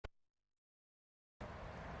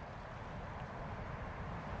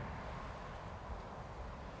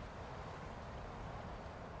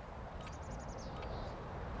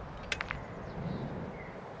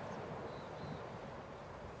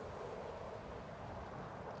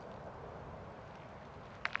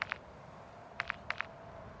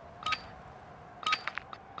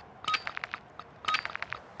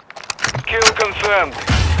confirmed.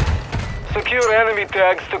 Secure enemy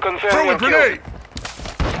tags to confirm Throw your a grenade!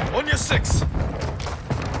 kill. On your 6.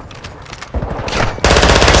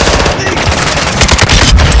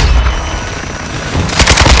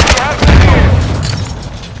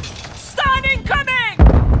 Stun incoming!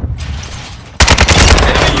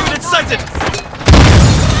 Enemy unit sighted!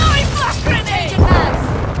 Throwing flash grenade!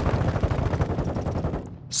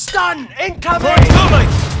 Stun incoming! Throwing thermite!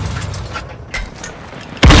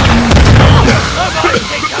 Thermite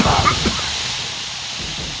incoming!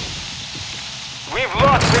 We've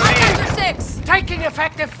lost the lead. Under 6! Taking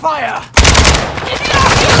effective fire!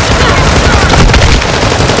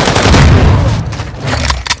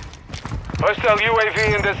 Hostile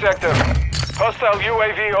UAV in the sector. Hostile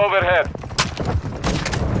UAV overhead.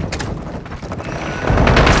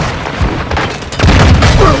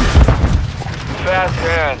 Fast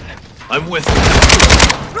hands. I'm with you.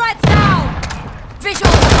 Threats down!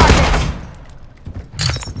 Visual target!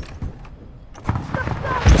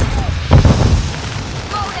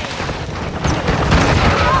 Loading!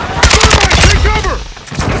 Take cover!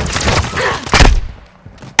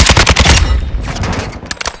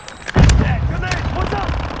 Grenade, what's up?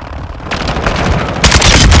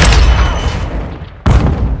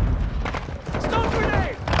 Stun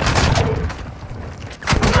grenade!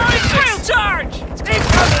 Drill charge!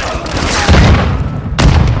 Incoming!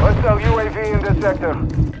 Hostile UAV in the sector.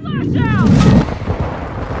 Flash out!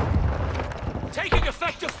 Taking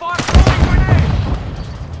effective fire! Throwing grenade!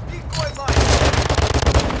 Decoy mine!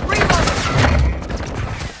 Reloading!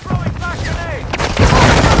 Throwing flash grenade!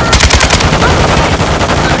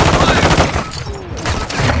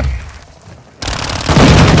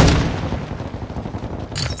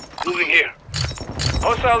 Moving here.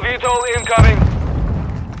 Hostile VTOL incoming.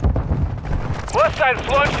 Hostiles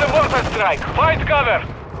launched a mortar strike. Find cover.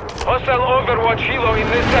 Hostile Overwatch helo in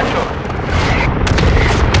this sector.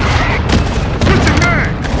 Switching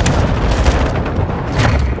mag!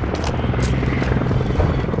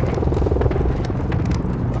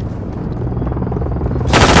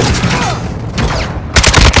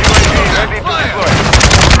 UAV ready to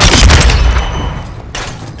deploy.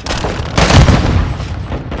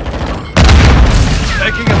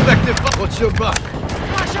 Taking effective. What's your buck?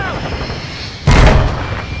 Flash out!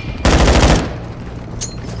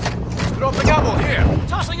 Dropping ammo here.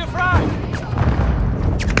 Tossing a frag!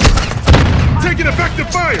 Taking effective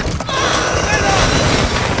fire!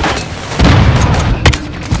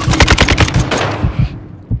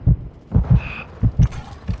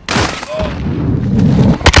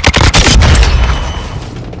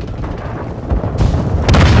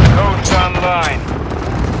 Codes online.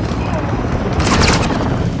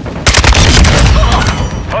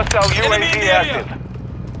 Hostile Enemy in UAV the area. active.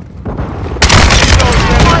 Helo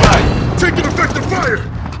standing by. Taking effective fire!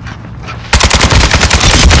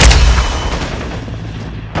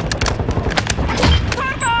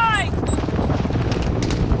 Turbine!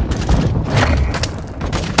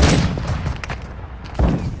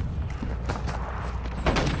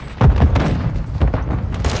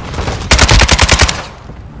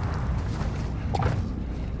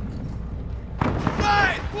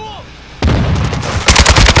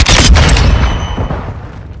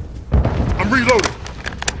 I'm reloading.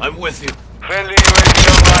 I'm with you. Friendly UAV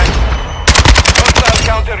online. Hostile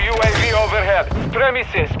counter UAV overhead.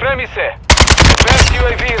 Premises. First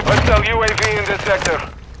UAV. Hostile UAV in the sector.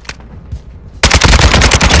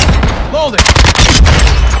 Loading.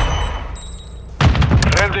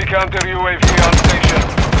 Friendly counter UAV on station.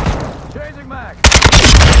 Changing mag!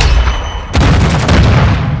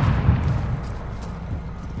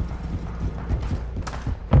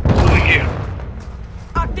 Moving here.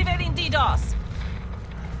 Activating DDoS.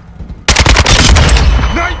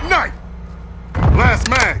 Night! Last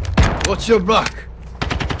mag. What's your buck?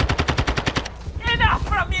 Enough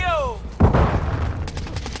from you!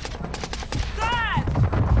 Dead!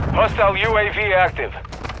 Hostile UAV active.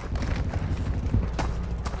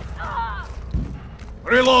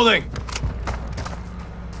 Reloading.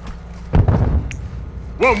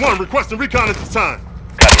 1-1, requesting recon at this time.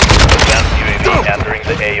 Advanced UAV Go! entering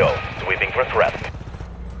the AO. Sweeping for threat.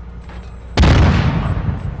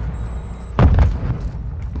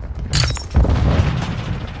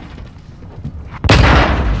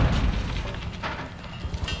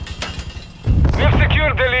 We've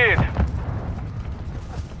secured the lead.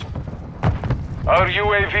 Our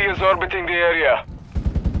UAV is orbiting the area.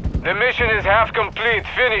 The mission is half complete.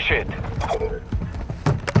 Finish it.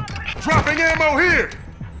 Dropping ammo here.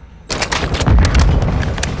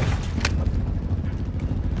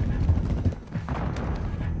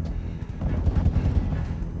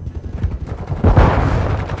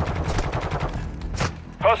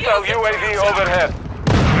 Hostile UAV overhead.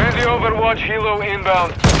 Friendly Overwatch Helo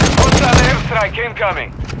inbound. Hostile airstrike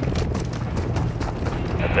incoming.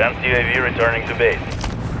 Advanced UAV returning to base.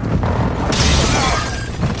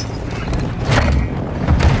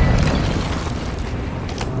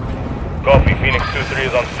 Copy, Phoenix 2-3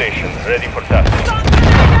 is on station, ready for tasking.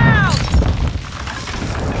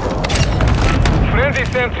 Friendly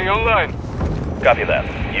sentry online. Copy that.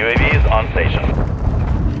 UAV is on station.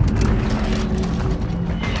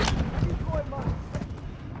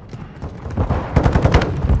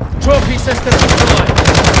 Trophy system deployed.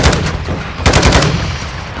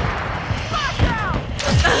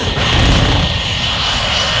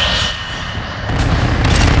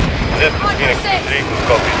 This is Phoenix 2-3,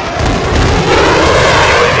 copy.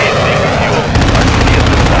 UAV is being fueled. RTB is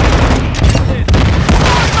dispatched.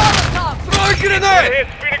 Throw a grenade! Hit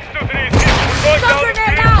Phoenix 2-3 is hit. We're going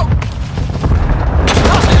down the street.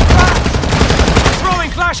 Tossing a flash!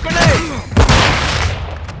 Throwing flash grenade!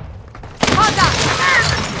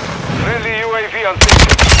 Friendly UAV on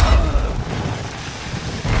station.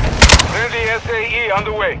 Friendly SAE on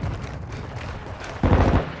the way.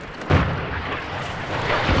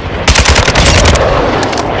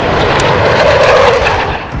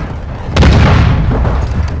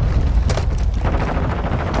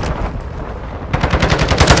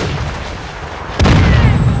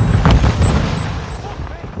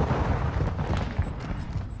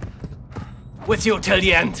 With you till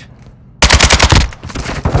the end.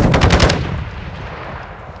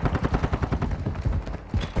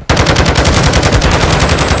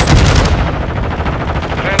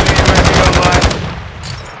 Friendly UAV online.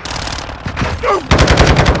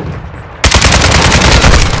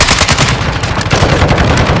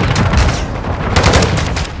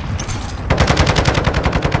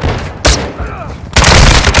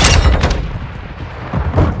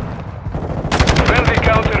 Friendly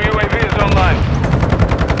counter UAV is online.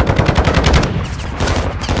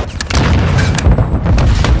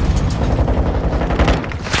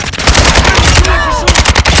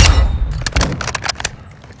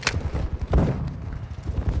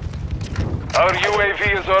 Our UAV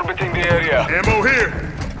is orbiting the area. Ammo here.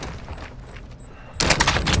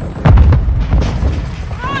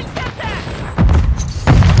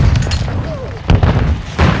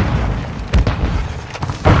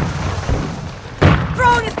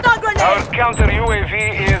 Our counter UAV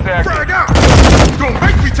is active. Frag out! Don't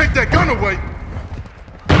make me take that gun away!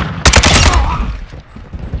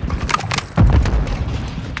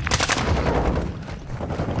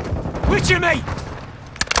 With you, mate!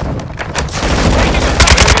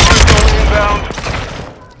 Inbound.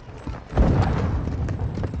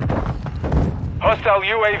 Hostile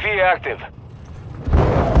UAV active.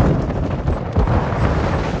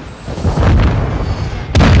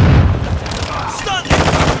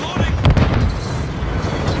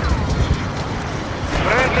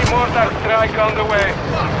 Friendly mortar strike on the way.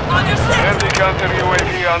 Friendly counter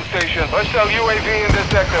UAV on station. Hostile UAV in the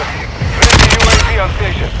sector. Friendly UAV on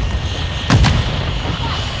station.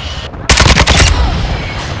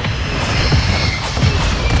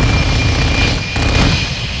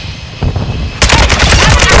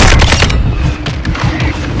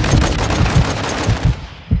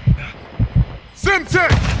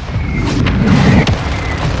 Simtech!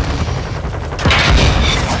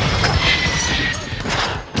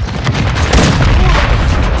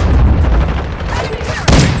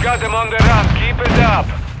 Got them on the run. Keep it up.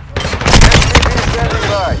 MGB standing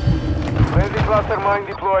by. Friendly cluster mine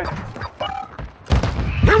deployed.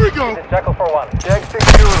 Here we go! Jackal for 1. Check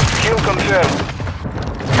secure. Kill confirmed.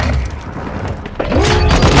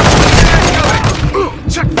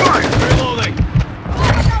 Check fire! Reloading!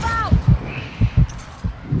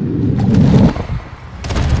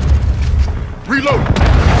 Reload!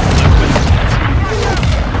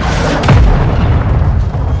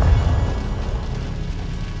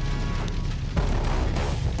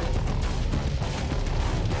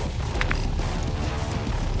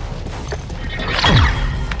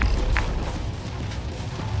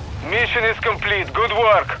 Mission is complete. Good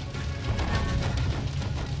work.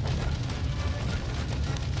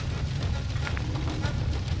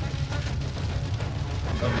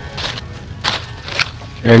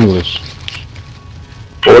 English.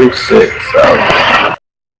 46 out.